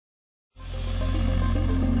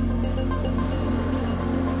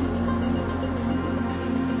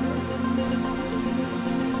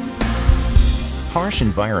Harsh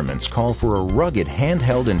environments call for a rugged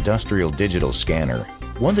handheld industrial digital scanner,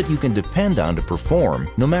 one that you can depend on to perform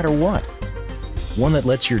no matter what. One that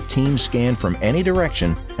lets your team scan from any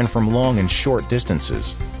direction and from long and short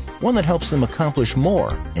distances. One that helps them accomplish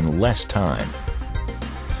more in less time.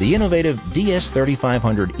 The innovative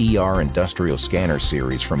DS3500-ER Industrial Scanner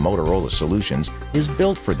series from Motorola Solutions is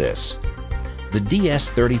built for this. The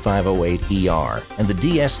DS3508-ER and the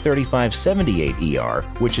DS3578-ER,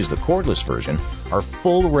 which is the cordless version, are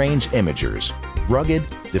full-range imagers, rugged,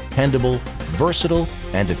 dependable, versatile,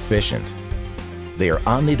 and efficient. They are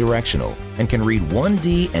omnidirectional and can read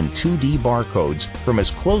 1D and 2D barcodes from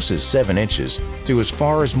as close as 7 inches to as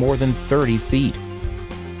far as more than 30 feet.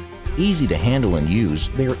 Easy to handle and use,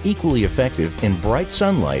 they are equally effective in bright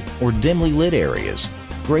sunlight or dimly lit areas,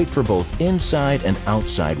 great for both inside and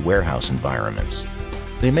outside warehouse environments.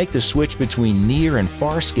 They make the switch between near and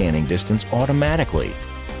far scanning distance automatically.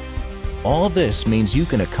 All this means you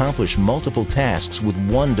can accomplish multiple tasks with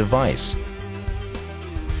one device.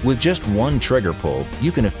 With just one trigger pull,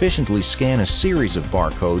 you can efficiently scan a series of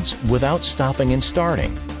barcodes without stopping and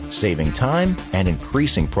starting, saving time and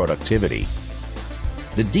increasing productivity.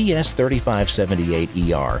 The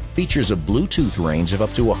DS3578-ER features a Bluetooth range of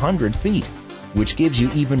up to 100 feet, which gives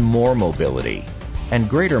you even more mobility, and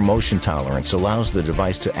greater motion tolerance allows the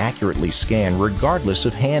device to accurately scan regardless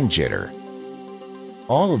of hand jitter.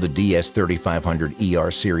 All of the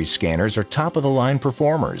DS3500-ER series scanners are top-of-the-line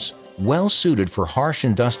performers, well suited for harsh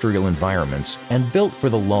industrial environments and built for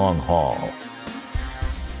the long haul.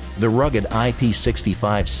 The rugged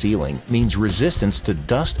IP65 sealing means resistance to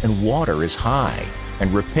dust and water is high,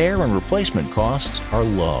 and repair and replacement costs are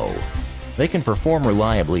low. They can perform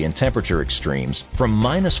reliably in temperature extremes from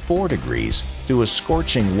 -4 degrees to a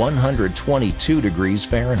scorching 122 degrees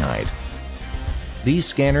Fahrenheit. These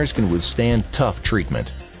scanners can withstand tough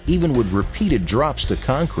treatment, even with repeated drops to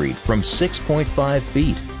concrete from 6.5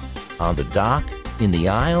 feet, on the dock, in the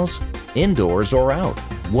aisles, indoors or out.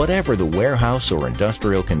 Whatever the warehouse or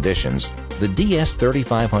industrial conditions, the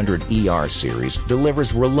DS3500-ER series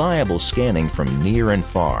delivers reliable scanning from near and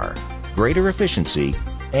far, greater efficiency,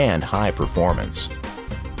 and high performance.